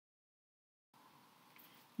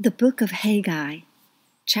The Book of Haggai,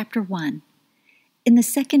 Chapter 1. In the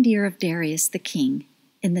 2nd year of Darius the king,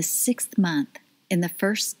 in the 6th month, in the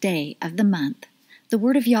 1st day of the month, the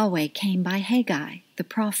word of Yahweh came by Haggai the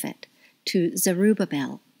prophet to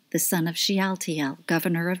Zerubbabel, the son of Shealtiel,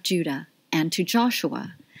 governor of Judah, and to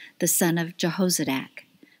Joshua, the son of Jehozadak,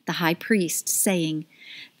 the high priest, saying,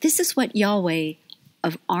 "This is what Yahweh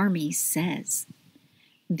of armies says.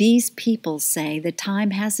 These people say the time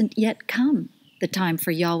hasn't yet come, the time for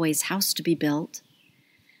Yahweh's house to be built."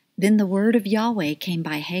 Then the word of Yahweh came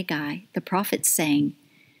by Haggai the prophet, saying,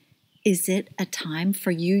 "Is it a time for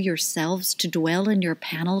you yourselves to dwell in your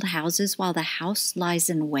paneled houses while the house lies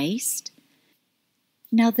in waste?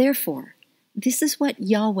 Now therefore, this is what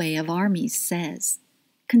Yahweh of armies says.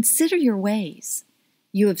 Consider your ways.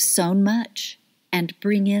 You have sown much and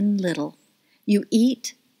bring in little. You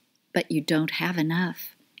eat, but you don't have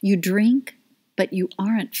enough. You drink, but you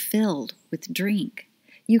aren't filled with drink.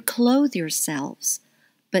 You clothe yourselves,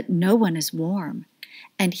 but no one is warm.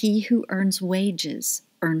 And he who earns wages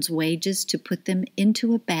to put them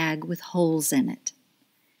into a bag with holes in it.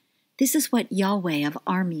 This is what Yahweh of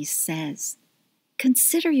armies says.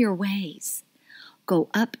 Consider your ways. Go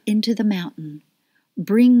up into the mountain.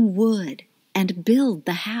 Bring wood and build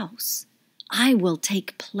the house. I will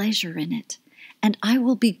take pleasure in it, and I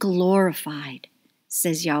will be glorified,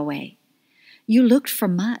 says Yahweh. You looked for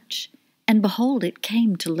much, and behold, it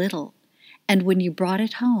came to little. And when you brought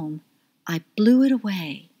it home, I blew it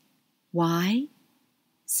away. Why?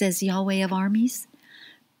 Says Yahweh of armies.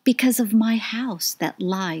 Because of my house that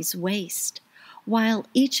lies waste, while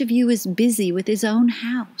each of you is busy with his own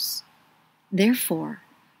house. Therefore,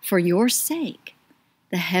 for your sake,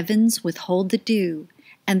 the heavens withhold the dew,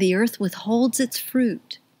 and the earth withholds its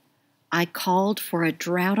fruit. I called for a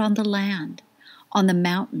drought on the land, on the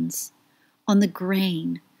mountains, on the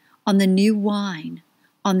grain, on the new wine,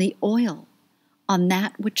 on the oil, on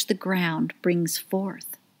that which the ground brings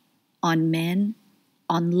forth, on men,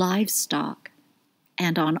 on livestock,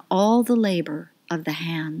 and on all the labor of the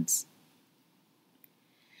hands."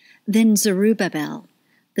 Then Zerubbabel,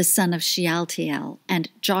 the son of Shealtiel, and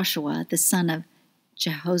Joshua, the son of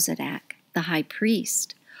Jehozadak, the high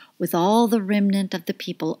priest, with all the remnant of the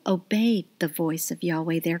people, obeyed the voice of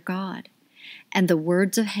Yahweh their God, and the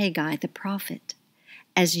words of Haggai the prophet,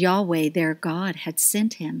 as Yahweh their God had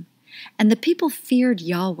sent him, and the people feared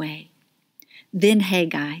Yahweh. Then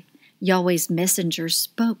Haggai, Yahweh's messenger,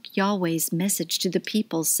 spoke Yahweh's message to the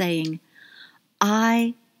people, saying,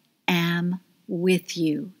 "I am with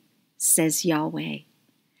you," says Yahweh.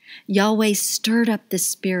 Yahweh stirred up the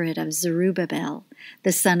spirit of Zerubbabel,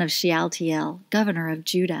 the son of Shealtiel, governor of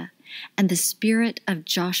Judah, and the spirit of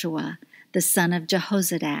Joshua, the son of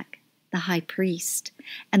Jehozadak, the high priest,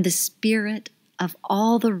 and the spirit of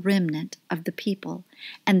all the remnant of the people,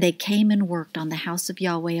 and they came and worked on the house of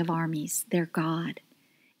Yahweh of armies, their God,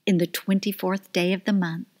 in the 24th day of the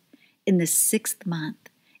month, in the 6th month,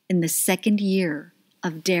 in the 2nd year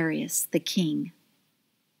of Darius the king.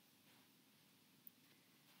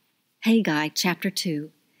 Haggai chapter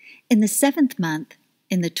 2. In the 7th month,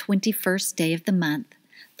 in the 21st day of the month,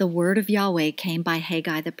 the word of Yahweh came by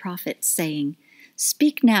Haggai the prophet, saying,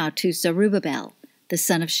 "Speak now to Zerubbabel, the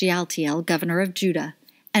son of Shealtiel, governor of Judah,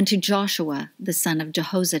 and to Joshua, the son of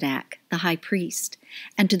Jehozadak, the high priest,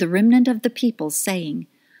 and to the remnant of the people, saying,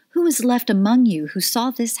 Who is left among you who saw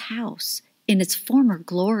this house in its former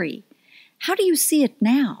glory? How do you see it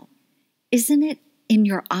now? Isn't it in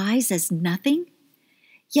your eyes as nothing?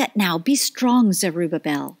 Yet now be strong,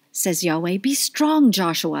 Zerubbabel, says Yahweh. Be strong,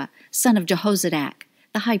 Joshua, son of Jehozadak,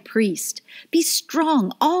 the high priest. Be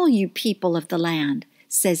strong, all you people of the land,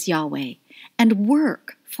 says Yahweh, and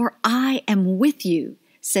work, for I am with you,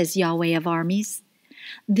 says Yahweh of armies.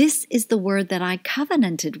 This is the word that I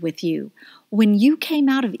covenanted with you when you came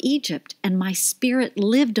out of Egypt and my spirit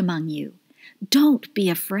lived among you. Don't be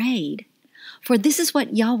afraid, for this is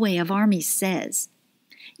what Yahweh of armies says.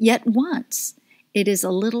 Yet once, it is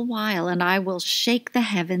a little while, and I will shake the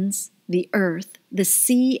heavens, the earth, the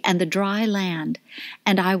sea, and the dry land,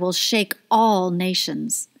 and I will shake all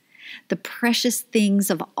nations. The precious things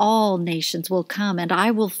of all nations will come, and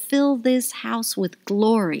I will fill this house with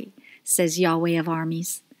glory, says Yahweh of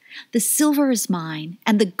armies. The silver is mine,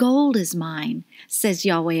 and the gold is mine, says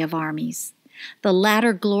Yahweh of armies. The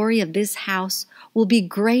latter glory of this house will be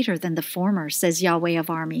greater than the former, says Yahweh of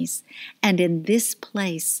armies. And in this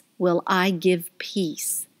place will I give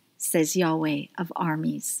peace, says Yahweh of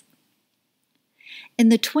armies. In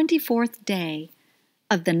the 24th day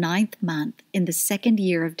of the 9th month, in the 2nd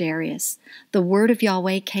year of Darius, the word of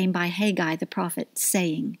Yahweh came by Haggai the prophet,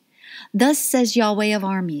 saying, Thus says Yahweh of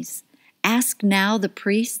armies, Ask now the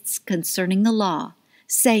priests concerning the law,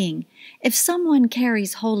 saying, if someone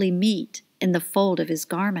carries holy meat in the fold of his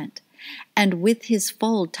garment, and with his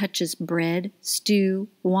fold touches bread, stew,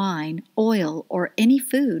 wine, oil, or any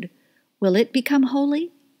food, will it become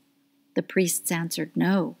holy? The priests answered,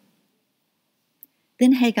 no.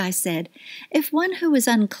 Then Haggai said, if one who is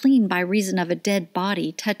unclean by reason of a dead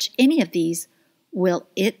body touch any of these, will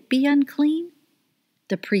it be unclean?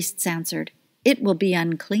 The priests answered, it will be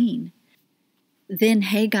unclean. Then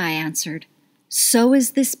Haggai answered, so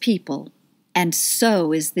is this people, and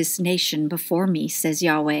so is this nation before me, says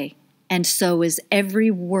Yahweh, and so is every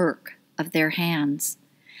work of their hands.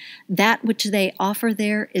 That which they offer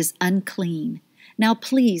there is unclean. Now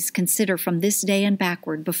please consider from this day and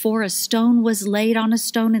backward, before a stone was laid on a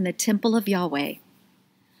stone in the temple of Yahweh.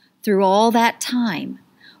 Through all that time,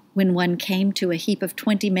 when one came to a heap of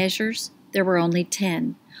 20 measures, there were only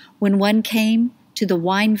 10. When one came to the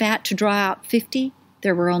wine vat to draw out 50,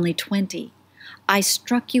 there were only 20. I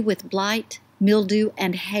struck you with blight, mildew,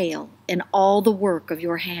 and hail in all the work of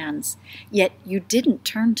your hands, yet you didn't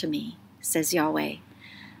turn to me, says Yahweh.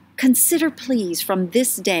 Consider, please, from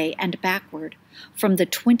this day and backward, from the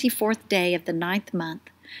 24th day of the 9th month,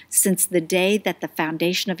 since the day that the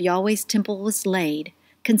foundation of Yahweh's temple was laid,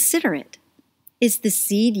 consider it. Is the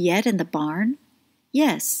seed yet in the barn?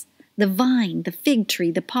 Yes, the vine, the fig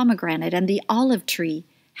tree, the pomegranate, and the olive tree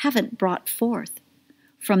haven't brought forth.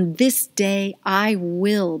 From this day I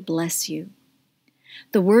will bless you.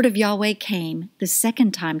 The word of Yahweh came the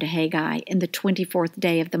second time to Haggai in the 24th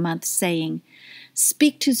day of the month, saying,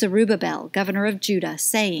 speak to Zerubbabel, governor of Judah,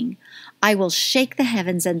 saying, I will shake the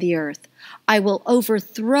heavens and the earth. I will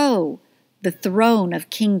overthrow the throne of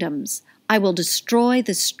kingdoms. I will destroy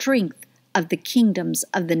the strength of the kingdoms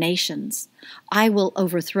of the nations. I will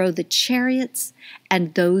overthrow the chariots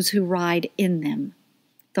and those who ride in them.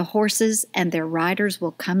 The horses and their riders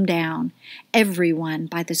will come down, every one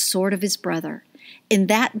by the sword of his brother. In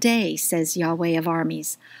that day, says Yahweh of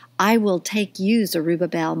armies, I will take you,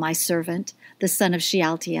 Zerubbabel, my servant, the son of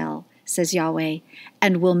Shealtiel, says Yahweh,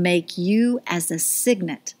 and will make you as a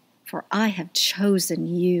signet, for I have chosen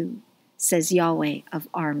you, says Yahweh of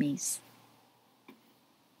armies.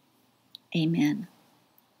 Amen.